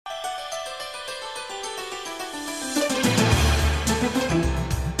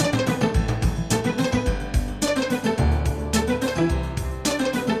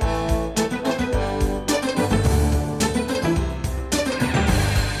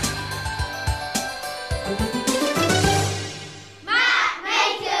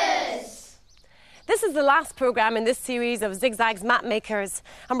last programme in this series of Zigzag's Mapmakers,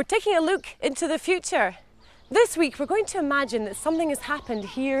 and we're taking a look into the future. This week we're going to imagine that something has happened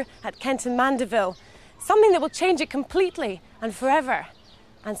here at Keinton Mandeville, something that will change it completely and forever,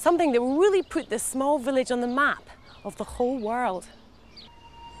 and something that will really put this small village on the map of the whole world.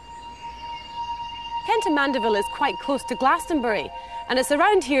 Keinton Mandeville is quite close to Glastonbury, and it's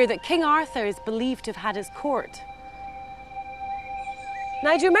around here that King Arthur is believed to have had his court.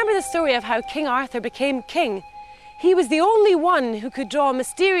 Now, do you remember the story of how King Arthur became king? He was the only one who could draw a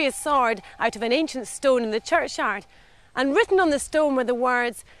mysterious sword out of an ancient stone in the churchyard, and written on the stone were the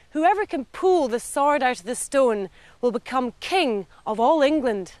words, "Whoever can pull the sword out of the stone will become king of all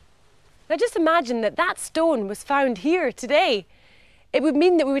England." Now just imagine that that stone was found here today. It would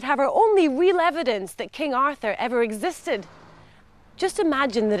mean that we would have our only real evidence that King Arthur ever existed. Just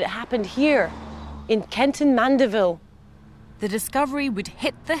imagine that it happened here, in Keinton Mandeville. The discovery would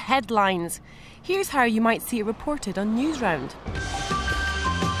hit the headlines. Here's how you might see it reported on Newsround.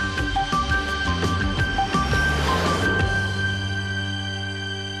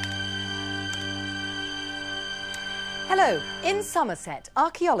 Hello. In Somerset,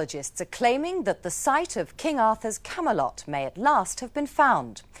 archaeologists are claiming that the site of King Arthur's Camelot may at last have been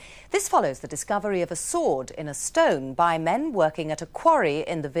found. This follows the discovery of a sword in a stone by men working at a quarry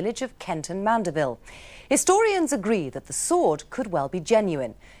in the village of Keinton Mandeville. Historians agree that the sword could well be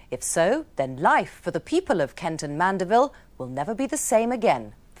genuine. If so, then life for the people of Keinton Mandeville will never be the same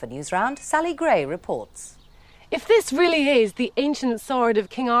again. For Newsround, Sally Gray reports. If this really is the ancient sword of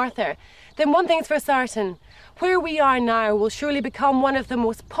King Arthur, then one thing's for certain. Where we are now will surely become one of the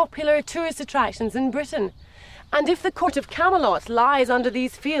most popular tourist attractions in Britain. And if the court of Camelot lies under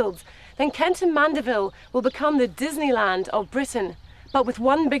these fields, then Keinton Mandeville will become the Disneyland of Britain. But with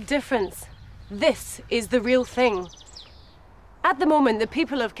one big difference. This is the real thing. At the moment, the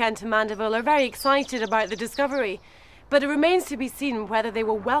people of Keinton Mandeville are very excited about the discovery, but it remains to be seen whether they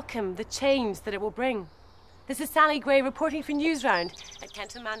will welcome the change that it will bring. This is Sally Gray reporting for Newsround at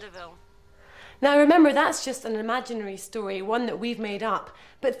Keinton Mandeville. Now remember, that's just an imaginary story, one that we've made up,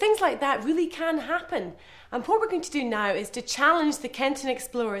 but things like that really can happen. And what we're going to do now is to challenge the Keinton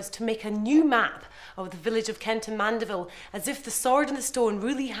explorers to make a new map of the village of Keinton Mandeville, as if the sword and the stone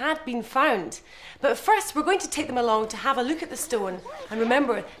really had been found. But first we're going to take them along to have a look at the stone, and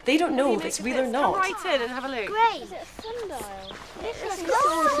remember, they don't know if it's real or not. Come right in and have a look. Great. Is it a sundial? It's a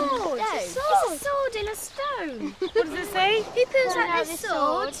sword. It's a sword in a stone. What does it say? Who pulls out this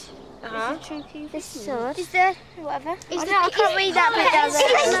sword? This sword. Is there whatever? Is there? I can't read that bit down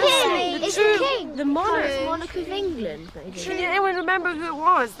there. It's the king. The monarch. Monarch of England. Can anyone remember who it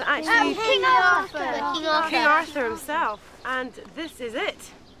was that actually? King Arthur. King Arthur himself. And this is it.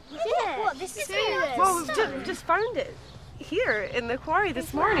 Yeah. What? This is it. Well, we've just found it here in the quarry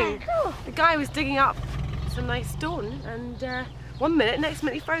this morning. The guy was digging up some nice stone, and one minute, next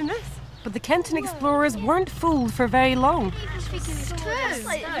minute he found this. But the Keinton explorers weren't fooled for very long.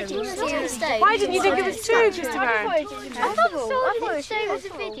 Why Why didn't you think it was true, Christopher? I thought it was a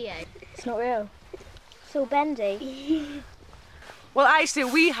video. It's not real. It's all bendy. Well, actually,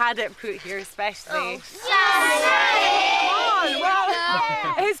 we had it put here especially.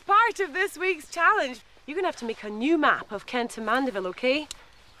 It's part of this week's challenge. You're going to have to make a new map of Keinton Mandeville, OK?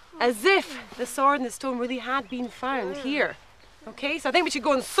 As if the sword and the stone really had been found here. OK, so I think we should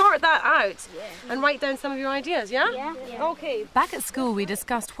go and sort that out and write down some of your ideas, yeah? Yeah. OK. Back at school, we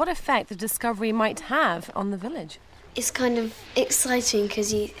discussed what effect the discovery might have on the village. It's kind of exciting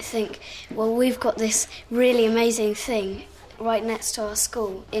because you think, well, we've got this really amazing thing right next to our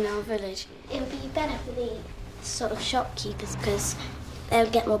school in our village. It would be better for the sort of shopkeepers because they'll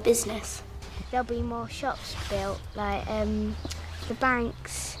get more business. There'll be more shops built, like the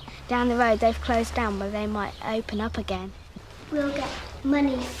banks down the road, they've closed down, but they might open up again. We'll get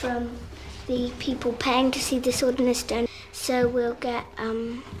money from the people paying to see the sword and the stone, so we'll get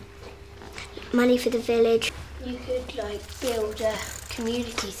money for the village. You could, like, build a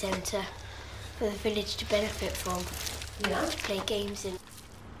community centre for the village to benefit from, to play games in.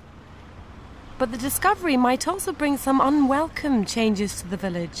 But the discovery might also bring some unwelcome changes to the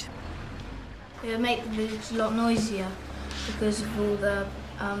village. It would make the village a lot noisier because of all the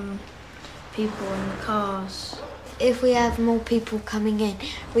people and the cars. If we have more people coming in,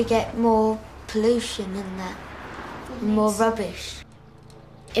 we get more pollution and that, more rubbish.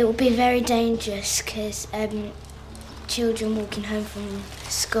 It will be very dangerous because children walking home from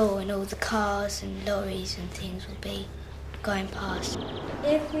school and all the cars and lorries and things will be going past.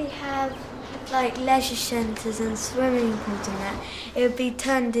 If we have like leisure centres and swimming pools and that, it would be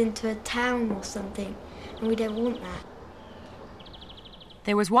turned into a town or something, and we don't want that.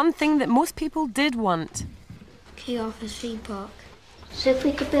 There was one thing that most people did want. King Arthur's theme park. So if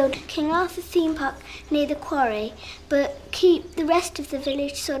we could build King Arthur's theme park near the quarry, but keep the rest of the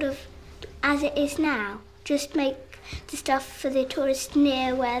village sort of as it is now, just make the stuff for the tourists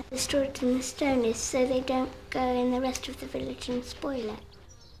near where the storage and the stone is, so they don't go in the rest of the village and spoil it.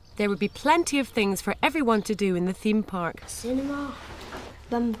 There would be plenty of things for everyone to do in the theme park. Cinema,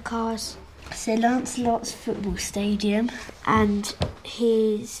 bumper cars, Sir Lancelot's football stadium. and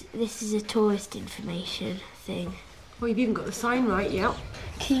this is a tourist information thing. Well, you've even got the sign right, yeah.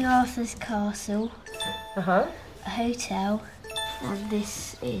 King Arthur's castle. Uh-huh. A hotel. And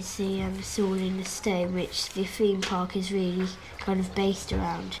this is the sword in the stone, which the theme park is really kind of based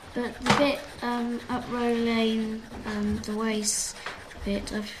around. But the bit up Row Lane, the waste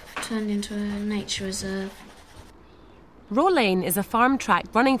bit, I've turned into a nature reserve. Row Lane is a farm track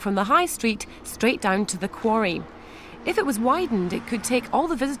running from the high street straight down to the quarry. If it was widened, it could take all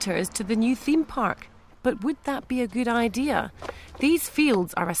the visitors to the new theme park. But would that be a good idea? These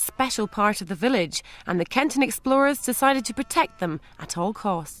fields are a special part of the village, and the Keinton explorers decided to protect them at all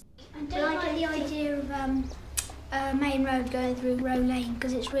costs. I don't like the idea of a main road going through Row Lane,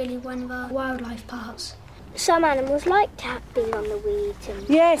 because it's really one of our wildlife parks. Some animals like being on the weeds.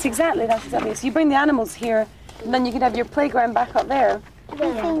 Yes, exactly. That's exactly. So you bring the animals here, and then you can have your playground back up there. I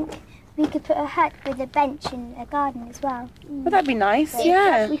think we could put a hut with a bench and a garden as well. Would that be nice?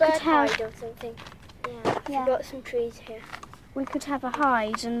 Yeah. We could have or something. Yeah. We've got some trees here. We could have a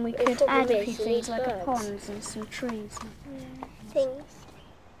hide and we could add a few things like a pond and some trees. Things.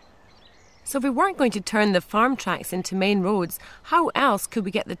 So if we weren't going to turn the farm tracks into main roads, how else could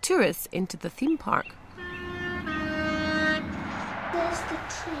we get the tourists into the theme park? There's the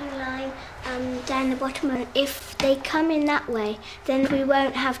tree line down the bottom, and if they come in that way, then we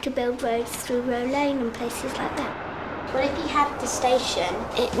won't have to build roads through Row Lane and places like that. Well, if you had the station,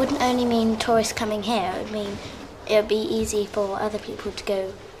 it wouldn't only mean tourists coming here, it would mean it would be easy for other people to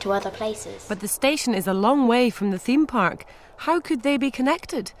go to other places. But the station is a long way from the theme park. How could they be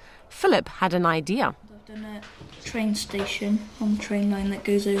connected? Philip had an idea. I've done a train station on the train line that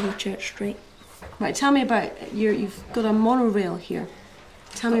goes over Church Street. Right, tell me about you've got a monorail here.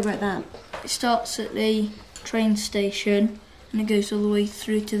 Tell me about that. It starts at the train station and it goes all the way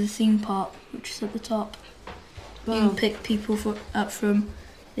through to the theme park, which is at the top. Wow. You can pick people up from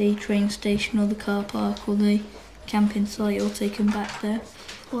the train station or the car park or the camping site or take them back there.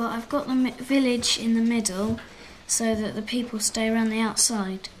 Well, I've got the village in the middle so that the people stay around the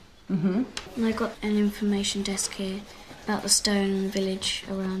outside. Mm-hmm. And I've got an information desk here about the stone and the village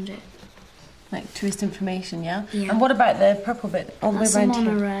around it. Like tourist information, yeah? Yeah. And what about the purple bit all the That's way a around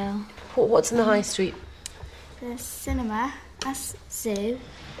here? monorail. What's in the high street? The cinema, a zoo,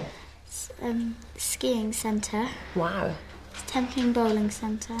 skiing centre, Wow. Templing bowling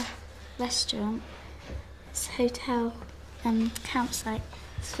centre, restaurant, hotel, campsite,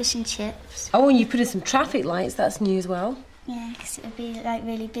 fish and chips. Oh, and you put in some traffic lights. That's new as well. Yeah, because it would be like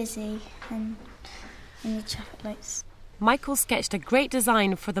really busy and in the traffic lights. Michael sketched a great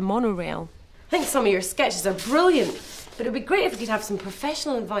design for the monorail. I think some of your sketches are brilliant, but it would be great if we could have some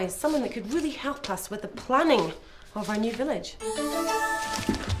professional advice, someone that could really help us with the planning of our new village.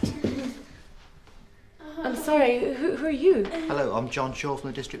 I'm sorry, who are you? Hello, I'm John Shaw from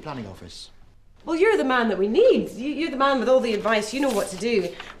the District Planning Office. Well, you're the man that we need. You're the man with all the advice. You know what to do.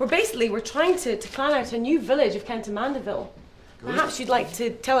 We're trying to plan out a new village of Keinton Mandeville. Perhaps you'd like to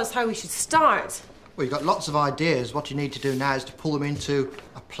tell us how we should start. Well, you've got lots of ideas. What you need to do now is to pull them into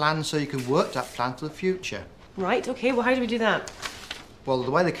a plan so you can work that plan for the future. Right, OK, well, how do we do that? Well,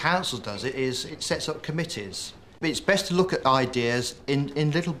 the way the council does it is it sets up committees. But it's best to look at ideas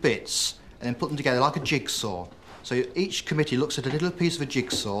in little bits and then put them together like a jigsaw. So each committee looks at a little piece of a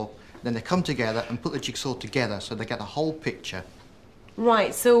jigsaw, then they come together and put the jigsaw together so they get the whole picture.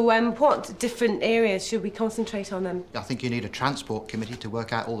 Right, so what different areas should we concentrate on then? I think you need a transport committee to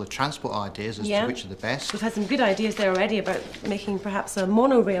work out all the transport ideas as to which are the best. We've had some good ideas there already about making perhaps a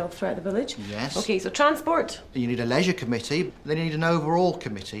monorail throughout the village. Yes. OK, so transport. You need a leisure committee, then you need an overall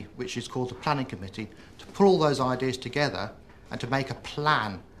committee, which is called the planning committee, to put all those ideas together and to make a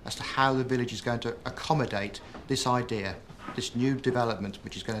plan as to how the village is going to accommodate this idea, this new development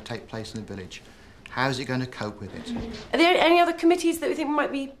which is going to take place in the village. How is it going to cope with it? Are there any other committees that we think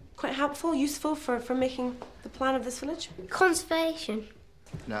might be quite helpful, useful for making the plan of this village? Conservation.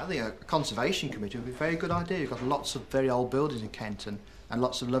 No, I think a conservation committee would be a very good idea. You've got lots of very old buildings in Keinton and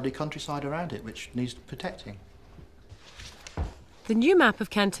lots of lovely countryside around it which needs protecting. The new map of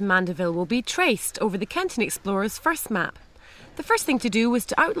Keinton Mandeville will be traced over the Keinton Explorers' first map. The first thing to do was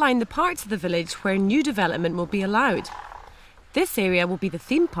to outline the parts of the village where new development will be allowed. This area will be the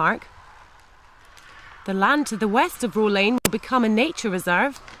theme park. The land to the west of Row Lane will become a nature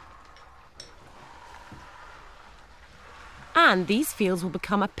reserve. And these fields will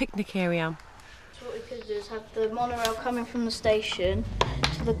become a picnic area. So what we could do is have the monorail coming from the station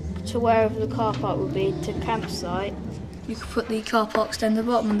to wherever the car park would be, to campsite. You could put the car parks down the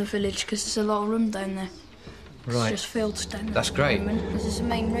bottom of the village because there's a lot of room down there. Right. It's just fields down there. That's great. There's a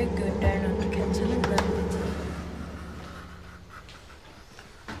main road going down under Keinton Mandeville.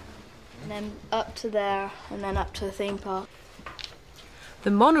 And then up to there, and then up to the theme park.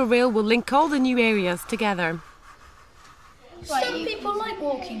 The monorail will link all the new areas together. Some people like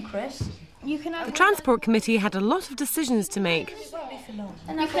walking, Chris. You can have The Transport Committee had a lot of decisions to make.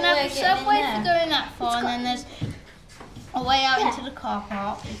 And you can have a subway for going that far, and then there's a way out into the car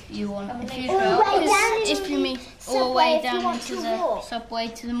park if you want. If you mean all the way down into the subway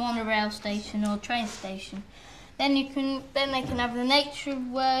to the monorail station or train station, then they can have the nature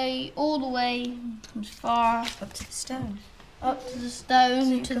way all the way as far Up to the stone. up to the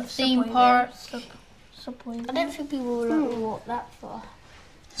stone to the theme park. Subway. I don't think people will walk that far.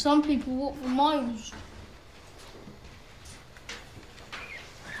 Some people walk for miles.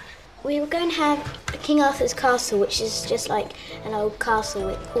 We were going to have King Arthur's castle, which is just like an old castle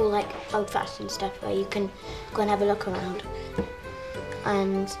with all like old-fashioned stuff where you can go and have a look around.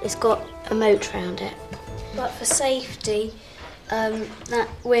 And it's got a moat around it. But for safety, that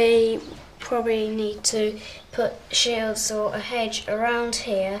we probably need to put shields or a hedge around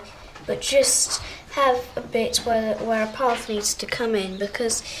here, but just have a bit where a path needs to come in,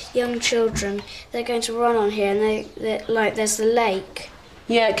 because young children, they're going to run on here, and there's the lake.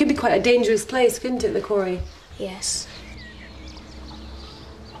 Yeah, it could be quite a dangerous place, couldn't it, the quarry? Yes.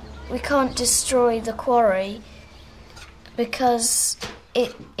 We can't destroy the quarry because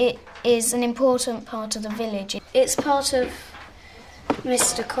it is an important part of the village. It's part of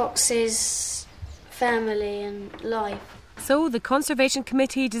Mr. Cox's family and life. So the Conservation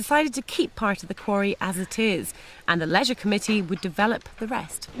Committee decided to keep part of the quarry as it is, and the Leisure Committee would develop the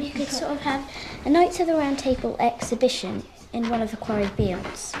rest. You could sort of have a Knights of the Round Table exhibition in one of the quarry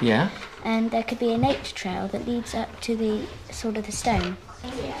fields. Yeah? And there could be a nature trail that leads up to the sort of the stone.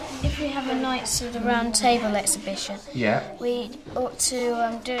 If we have a Knights of the Round Table exhibition, Yeah. we ought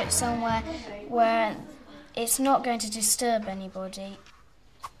to do it somewhere where it's not going to disturb anybody.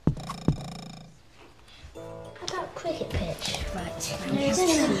 How about cricket pitch? Right. There's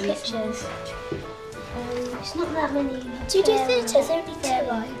any pictures. It's not that many. Do you do theatre? There's only two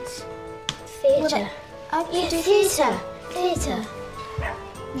lines. Theatre. You do theatre. Theatre.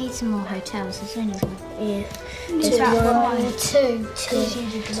 Need some more hotels, there's only one. Yeah. Two.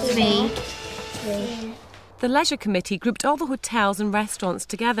 Three. The Leisure Committee grouped all the hotels and restaurants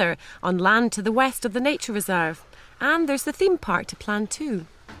together on land to the west of the nature reserve. And there's the theme park to plan too.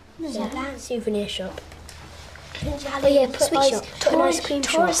 Yeah. Souvenir shop. Oh yeah, put an ice cream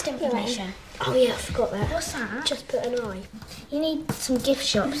shop. Tourist information. Oh yeah, I forgot that. What's that? Just put an eye. You need some gift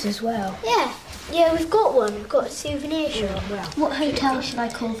shops as well. Yeah, we've got one. We've got a souvenir shop. What hotel should I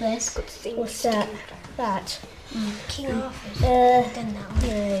call this? What's that? That. King Arthur's. Done that one.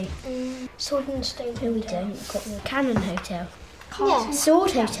 No. Sword and Stone. No, we don't. We've got the Cannon Hotel. Yeah.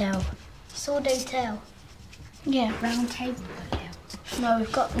 Sword Hotel. Sword Hotel. Yeah. Round Table Hotel. No,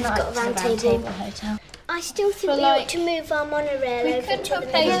 we've got Round Table Hotel. I still think we ought to move our monorail over to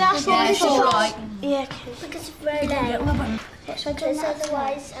the Yeah, that's right. Yeah. because of Row Lane. Because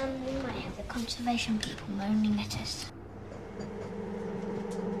otherwise we might have the conservation people moaning at us.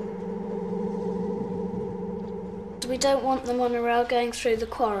 We don't want the monorail going through the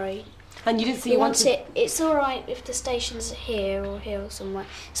quarry. And you didn't say We you want wanted... it. It's all right if the station's here or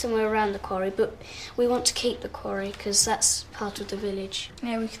somewhere around the quarry, but we want to keep the quarry because that's part of the village.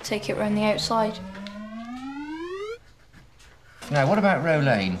 Yeah, we could take it around the outside. Now, what about Row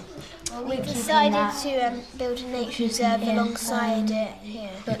Lane? We decided to build a nature reserve alongside it here.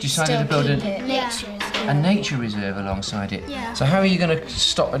 You decided to build a nature reserve alongside it? Yeah. So how are you going to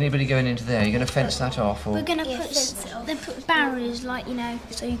stop anybody going into there? Are you going to fence that off? Or? We're going to put barriers, like,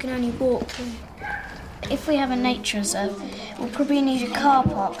 so you can only walk through. If we have a nature reserve, we'll probably need a car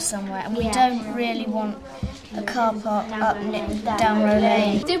park somewhere, and we don't really want a car park down Row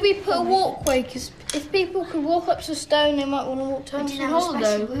Lane. Did we put a walkway? Because if people could walk up to the stone, they might want to walk to Hampton Hollow.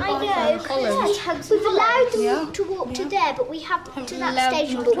 I know, we've allowed them to walk to there, but we haven't to that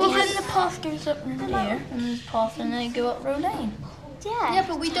station. But Well, then the path goes up in here, and there's a path, and they go up Row Lane. Yeah,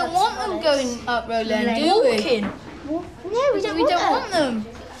 but we don't want them going up Row Lane, do we? No, we don't want them.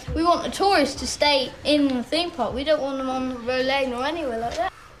 We want the tourists to stay in the theme park. We don't want them on Row Lane or anywhere like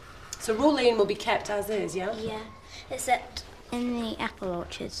that. So Row Lane will be kept as is, yeah? Yeah, except In the apple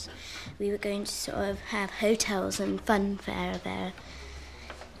orchards, we were going to sort of have hotels and fun fair there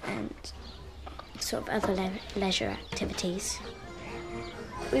and sort of other leisure activities.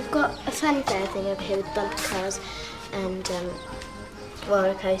 We've got a fun fair thing over here with bumper cars and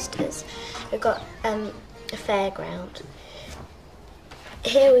roller coasters. We've got a fairground.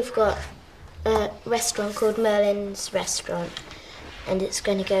 Here we've got a restaurant called Merlin's Restaurant, and it's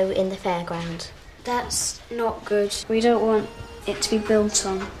going to go in the fairground. That's not good. We don't want it to be built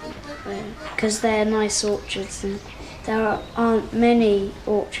on because they're nice orchards and there aren't many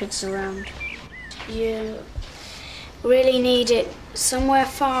orchards around. You really need it somewhere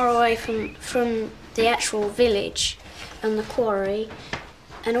far away from the actual village and the quarry,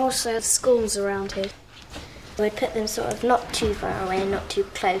 and also the schools around here. We'd put them sort of not too far away and not too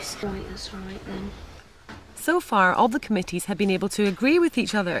close. Right, that's right then. So far, all the committees have been able to agree with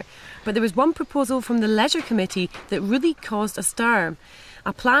each other, but there was one proposal from the Leisure Committee that really caused a stir.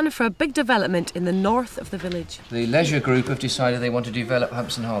 A plan for a big development in the north of the village. The Leisure Group have decided they want to develop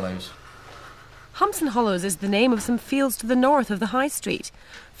Humpson Hollows. Humpson Hollows is the name of some fields to the north of the High Street.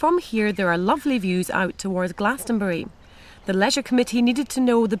 From here there are lovely views out towards Glastonbury. The Leisure Committee needed to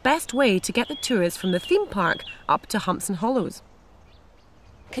know the best way to get the tourists from the theme park up to Humpson Hollows.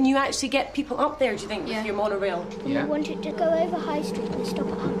 Can you actually get people up there, do you think, with your monorail? Yeah. We want it to go over High Street and stop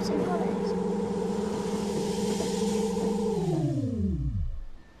at Hampson Hollows.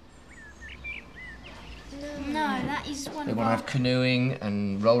 No, that is one They want to have canoeing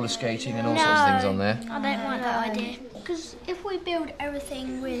and roller skating and all sorts of things on there. I don't like that idea. Because if we build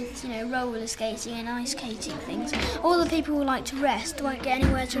everything with, roller skating and ice skating things, all the people who like to rest won't get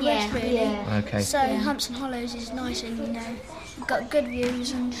anywhere to rest, really. Yeah. Okay. So Hampson Hollows is nice and, we've got good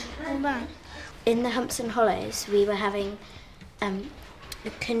views and all that. In the Hampson Hollows, we were having a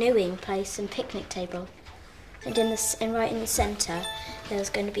canoeing place and picnic table. And right in the centre, there was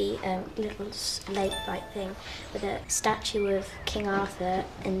going to be a little lake-like thing with a statue of King Arthur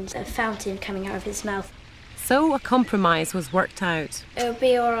and a fountain coming out of his mouth. So a compromise was worked out. It would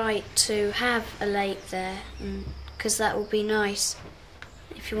be all right to have a lake there, because that would be nice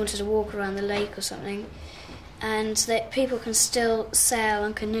if you wanted to walk around the lake or something, and that people can still sail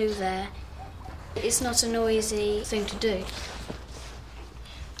and canoe there. It's not a noisy thing to do.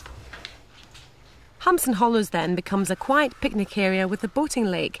 Hampson Hollows then becomes a quiet picnic area with a boating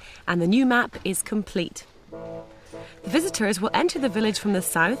lake, and the new map is complete. The visitors will enter the village from the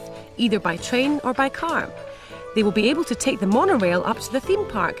south, either by train or by car. They will be able to take the monorail up to the theme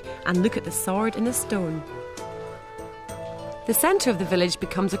park and look at the sword in the stone. The centre of the village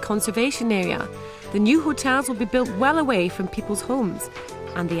becomes a conservation area. The new hotels will be built well away from people's homes,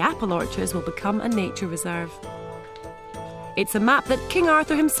 and the apple orchards will become a nature reserve. It's a map that King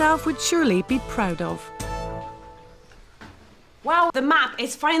Arthur himself would surely be proud of. Wow, the map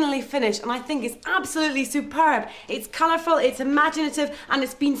is finally finished and I think it's absolutely superb. It's colourful, it's imaginative and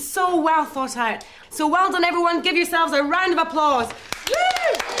it's been so well thought out. So well done everyone, give yourselves a round of applause.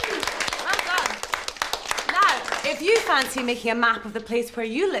 Woo! Well done. Now, if you fancy making a map of the place where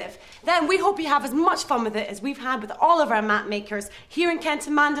you live, then we hope you have as much fun with it as we've had with all of our map makers here in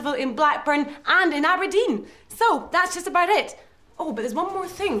Keinton Mandeville, in Blackburn and in Aberdeen. So that's just about it. Oh, but there's one more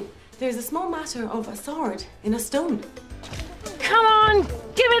thing. There's a small matter of a sword in a stone. Come on,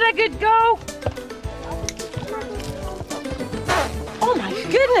 give it a good go. Oh my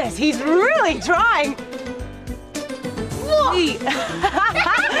goodness, he's really trying. What? Go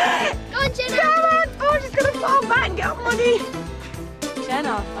on, Jenna. Come on. Oh, she's going to fall back and get up, Muddy.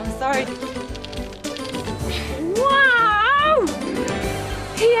 Jenna, I'm sorry. Wow!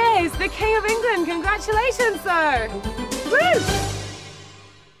 He is the King of England. Congratulations, sir. Woo!